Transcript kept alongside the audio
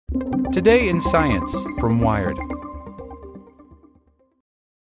Today in Science from Wired.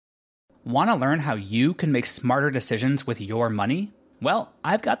 Want to learn how you can make smarter decisions with your money? Well,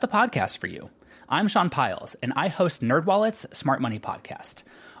 I've got the podcast for you. I'm Sean Piles, and I host NerdWallet's Smart Money Podcast.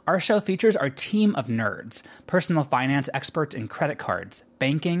 Our show features our team of nerds, personal finance experts in credit cards,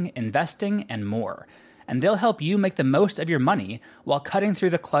 banking, investing, and more. And they'll help you make the most of your money while cutting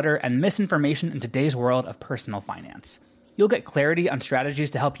through the clutter and misinformation in today's world of personal finance. You'll get clarity on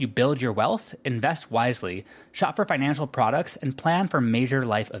strategies to help you build your wealth, invest wisely, shop for financial products, and plan for major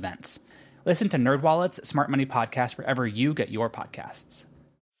life events. Listen to NerdWallet's Smart Money Podcast wherever you get your podcasts.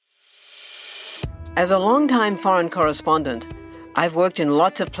 As a longtime foreign correspondent, I've worked in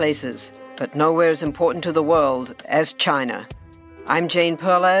lots of places, but nowhere as important to the world as China. I'm Jane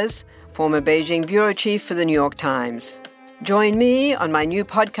Perlez, former Beijing bureau chief for the New York Times. Join me on my new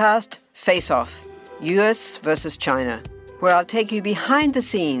podcast, Face Off, U.S. versus China, where I'll take you behind the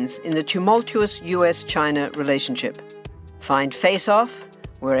scenes in the tumultuous U.S.-China relationship. Find Face Off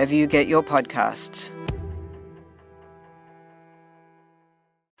wherever you get your podcasts.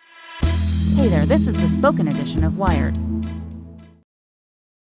 Hey there, this is the spoken edition of Wired.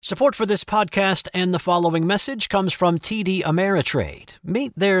 Support for this podcast and the following message comes from TD Ameritrade.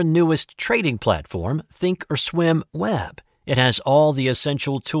 Meet their newest trading platform, Thinkorswim Web. It has all the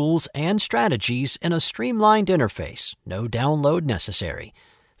essential tools and strategies in a streamlined interface. No download necessary.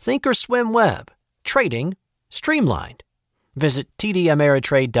 Thinkorswim Web. Trading streamlined. Visit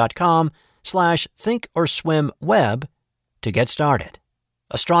tdameritrade.com/thinkorswimweb to get started.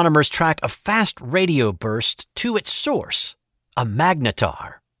 Astronomers track a fast radio burst to its source, a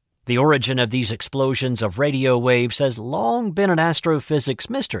magnetar. The origin of these explosions of radio waves has long been an astrophysics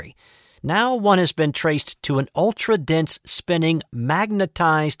mystery. Now one has been traced to an ultra-dense spinning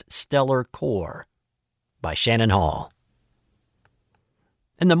magnetized stellar core. By Shannon Hall.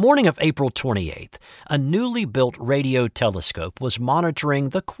 In the morning of April 28th, a newly built radio telescope was monitoring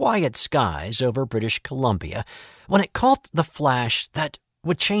the quiet skies over British Columbia when it caught the flash that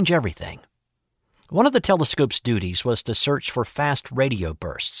would change everything. One of the telescope's duties was to search for fast radio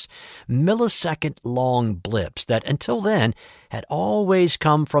bursts, millisecond-long blips that until then had always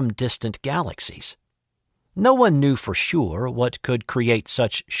come from distant galaxies. No one knew for sure what could create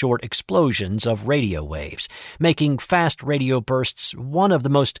such short explosions of radio waves, making fast radio bursts one of the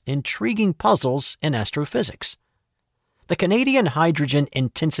most intriguing puzzles in astrophysics. The Canadian Hydrogen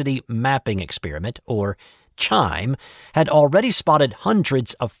Intensity Mapping Experiment, or CHIME, had already spotted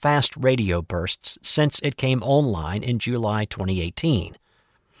hundreds of fast radio bursts since it came online in July 2018.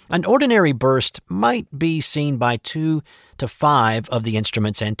 An ordinary burst might be seen by 2 to 5 of the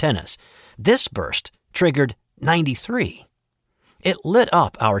instrument's antennas. This burst triggered 93. It lit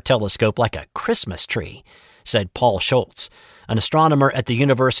up our telescope like a Christmas tree, said Paul Schultz, an astronomer at the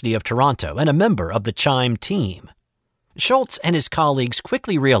University of Toronto and a member of the CHIME team. Schultz and his colleagues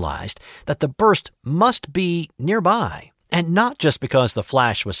quickly realized that the burst must be nearby, and not just because the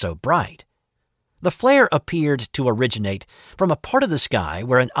flash was so bright. The flare appeared to originate from a part of the sky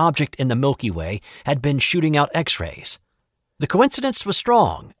where an object in the Milky Way had been shooting out X-rays. The coincidence was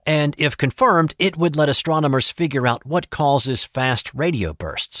strong, and if confirmed, it would let astronomers figure out what causes fast radio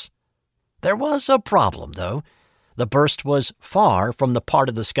bursts. There was a problem, though. The burst was far from the part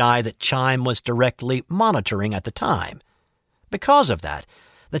of the sky that CHIME was directly monitoring at the time. Because of that,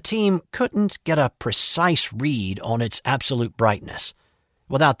 the team couldn't get a precise read on its absolute brightness.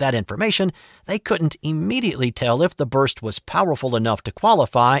 Without that information, they couldn't immediately tell if the burst was powerful enough to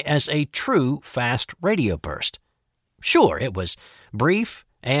qualify as a true fast radio burst. Sure, it was brief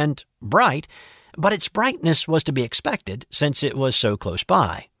and bright, but its brightness was to be expected since it was so close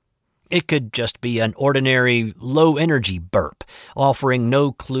by. It could just be an ordinary low-energy burp, offering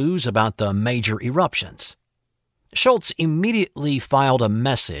no clues about the major eruptions. Schultz immediately filed a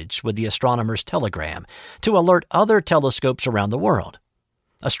message with the Astronomers Telegram to alert other telescopes around the world.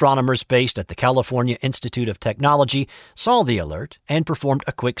 Astronomers based at the California Institute of Technology saw the alert and performed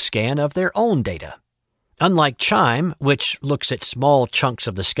a quick scan of their own data. Unlike CHIME, which looks at small chunks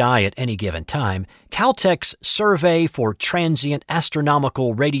of the sky at any given time, Caltech's Survey for Transient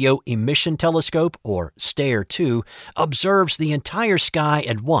Astronomical Radio Emission Telescope, or STARE-2, observes the entire sky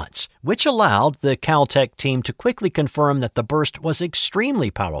at once, which allowed the Caltech team to quickly confirm that the burst was extremely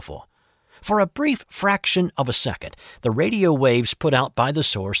powerful. For a brief fraction of a second, the radio waves put out by the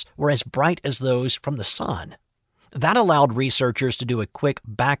source were as bright as those from the sun. That allowed researchers to do a quick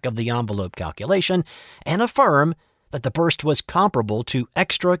back-of-the-envelope calculation and affirm that the burst was comparable to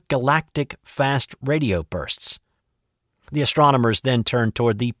extragalactic fast radio bursts. The astronomers then turned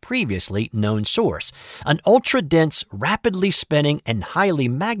toward the previously known source, an ultra-dense, rapidly spinning, and highly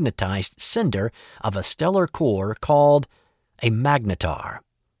magnetized cinder of a stellar core called a magnetar.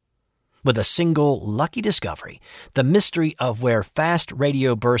 With a single lucky discovery, the mystery of where fast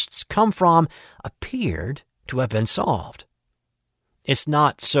radio bursts come from appeared to have been solved. It's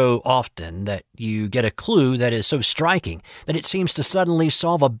not so often that you get a clue that is so striking that it seems to suddenly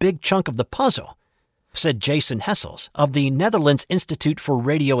solve a big chunk of the puzzle, said Jason Hessels of the Netherlands Institute for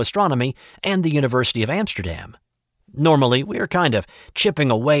Radio Astronomy and the University of Amsterdam. Normally, we are kind of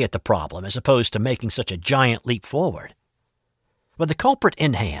chipping away at the problem as opposed to making such a giant leap forward. With the culprit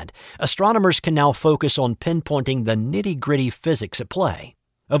in hand, astronomers can now focus on pinpointing the nitty-gritty physics at play.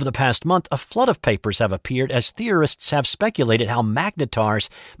 Over the past month, a flood of papers have appeared as theorists have speculated how magnetars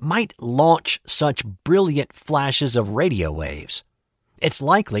might launch such brilliant flashes of radio waves. It's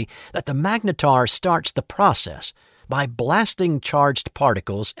likely that the magnetar starts the process by blasting charged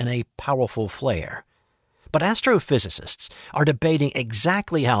particles in a powerful flare. But astrophysicists are debating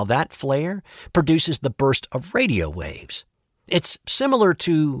exactly how that flare produces the burst of radio waves. It's similar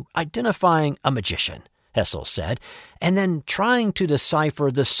to identifying a magician, Hessel said, and then trying to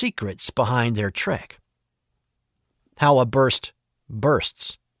decipher the secrets behind their trick. How a burst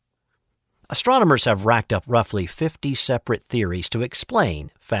bursts. Astronomers have racked up roughly 50 separate theories to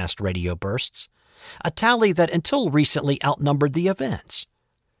explain fast radio bursts, a tally that until recently outnumbered the events.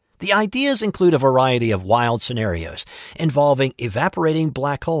 The ideas include a variety of wild scenarios involving evaporating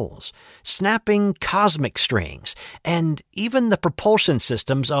black holes, snapping cosmic strings, and even the propulsion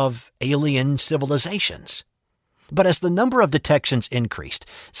systems of alien civilizations. But as the number of detections increased,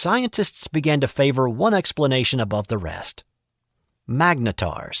 scientists began to favor one explanation above the rest: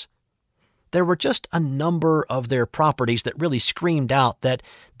 magnetars. There were just a number of their properties that really screamed out that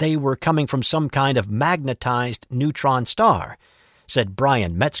they were coming from some kind of magnetized neutron star, said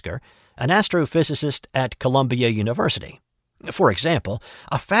Brian Metzger, an astrophysicist at Columbia University. For example,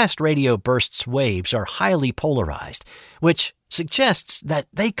 a fast radio burst's waves are highly polarized, which suggests that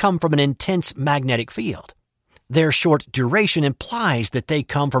they come from an intense magnetic field. Their short duration implies that they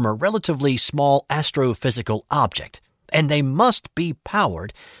come from a relatively small astrophysical object, and they must be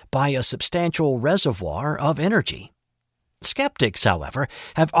powered by a substantial reservoir of energy. Skeptics, however,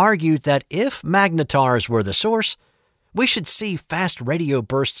 have argued that if magnetars were the source, we should see fast radio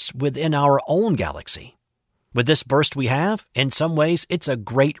bursts within our own galaxy. With this burst we have, in some ways, it's a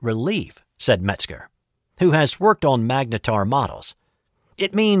great relief, said Metzger, who has worked on magnetar models.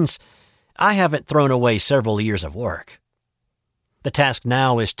 It means I haven't thrown away several years of work. The task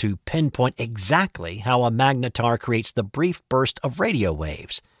now is to pinpoint exactly how a magnetar creates the brief burst of radio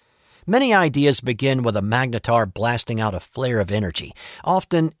waves. Many ideas begin with a magnetar blasting out a flare of energy,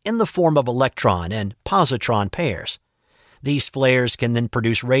 often in the form of electron and positron pairs. These flares can then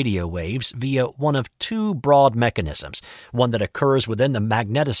produce radio waves via one of two broad mechanisms, one that occurs within the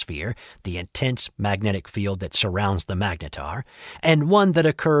magnetosphere, the intense magnetic field that surrounds the magnetar, and one that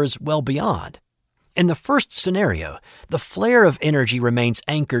occurs well beyond. In the first scenario, the flare of energy remains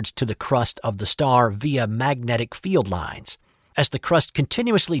anchored to the crust of the star via magnetic field lines. As the crust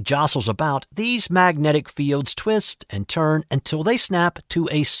continuously jostles about, these magnetic fields twist and turn until they snap to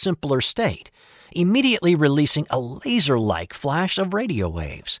a simpler state, immediately releasing a laser-like flash of radio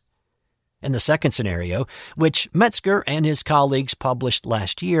waves. In the second scenario, which Metzger and his colleagues published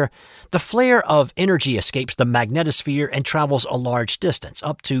last year, the flare of energy escapes the magnetosphere and travels a large distance,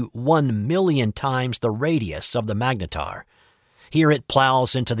 up to 1 million times the radius of the magnetar. Here it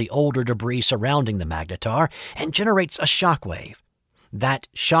plows into the older debris surrounding the magnetar and generates a shock wave. That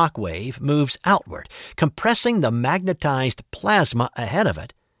shock wave moves outward, compressing the magnetized plasma ahead of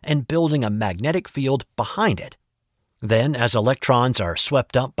it and building a magnetic field behind it. Then, as electrons are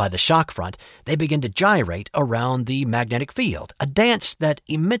swept up by the shock front, they begin to gyrate around the magnetic field, a dance that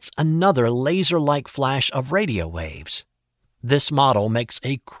emits another laser-like flash of radio waves. This model makes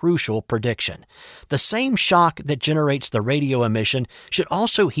a crucial prediction. The same shock that generates the radio emission should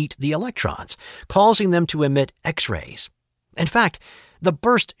also heat the electrons, causing them to emit X-rays. In fact, the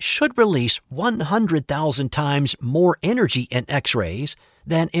burst should release 100,000 times more energy in X-rays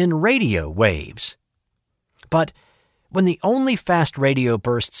than in radio waves. But when the only fast radio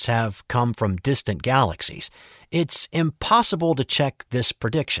bursts have come from distant galaxies, it's impossible to check this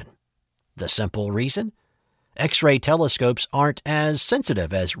prediction. The simple reason? X-ray telescopes aren't as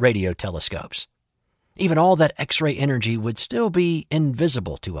sensitive as radio telescopes. Even all that X-ray energy would still be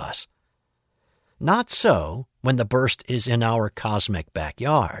invisible to us. Not so when the burst is in our cosmic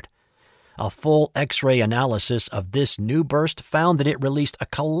backyard. A full X-ray analysis of this new burst found that it released a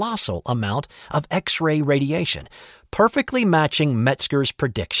colossal amount of X-ray radiation, perfectly matching Metzger's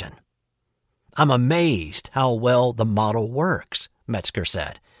prediction. "I'm amazed how well the model works," Metzger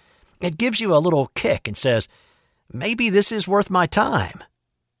said. "It gives you a little kick and says, maybe this is worth my time."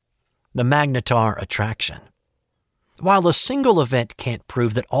 The Magnetar attraction. While a single event can't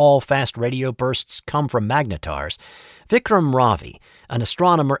prove that all fast radio bursts come from magnetars, Vikram Ravi, an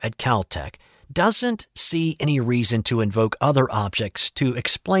astronomer at Caltech, doesn't see any reason to invoke other objects to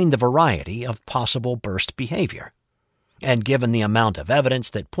explain the variety of possible burst behavior. And given the amount of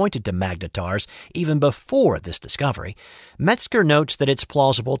evidence that pointed to magnetars even before this discovery, Metzger notes that it's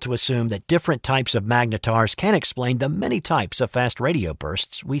plausible to assume that different types of magnetars can explain the many types of fast radio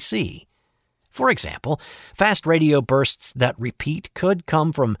bursts we see. For example, fast radio bursts that repeat could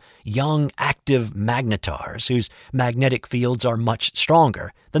come from young, active magnetars whose magnetic fields are much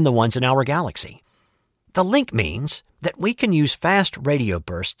stronger than the ones in our galaxy. The link means that we can use fast radio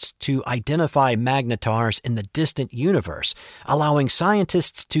bursts to identify magnetars in the distant universe, allowing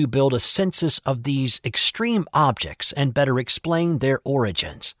scientists to build a census of these extreme objects and better explain their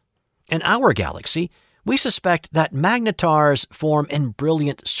origins. In our galaxy, we suspect that magnetars form in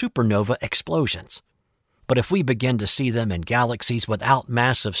brilliant supernova explosions. But if we begin to see them in galaxies without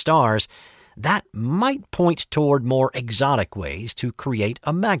massive stars, that might point toward more exotic ways to create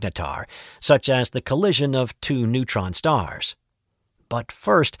a magnetar, such as the collision of two neutron stars. But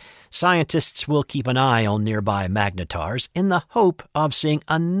first, scientists will keep an eye on nearby magnetars in the hope of seeing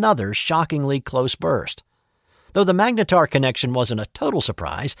another shockingly close burst. Though the magnetar connection wasn't a total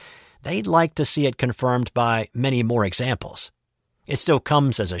surprise, they'd like to see it confirmed by many more examples. It still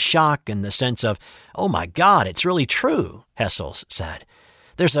comes as a shock in the sense of, "Oh my God, it's really true," Hessels said.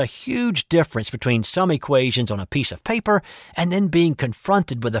 "There's a huge difference between some equations on a piece of paper and then being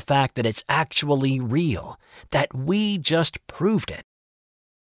confronted with the fact that it's actually real, that we just proved it."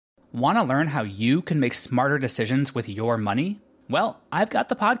 Want to learn how you can make smarter decisions with your money? Well, I've got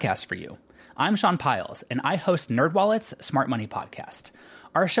the podcast for you. I'm Sean Piles, and I host NerdWallet's Smart Money Podcast.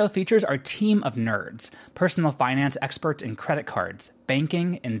 Our show features our team of nerds, personal finance experts in credit cards,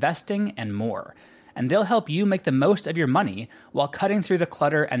 banking, investing, and more. And they'll help you make the most of your money while cutting through the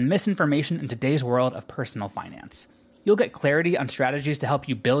clutter and misinformation in today's world of personal finance. You'll get clarity on strategies to help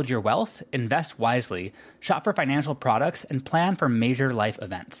you build your wealth, invest wisely, shop for financial products, and plan for major life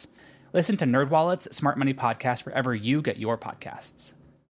events. Listen to NerdWallet's Smart Money Podcast wherever you get your podcasts.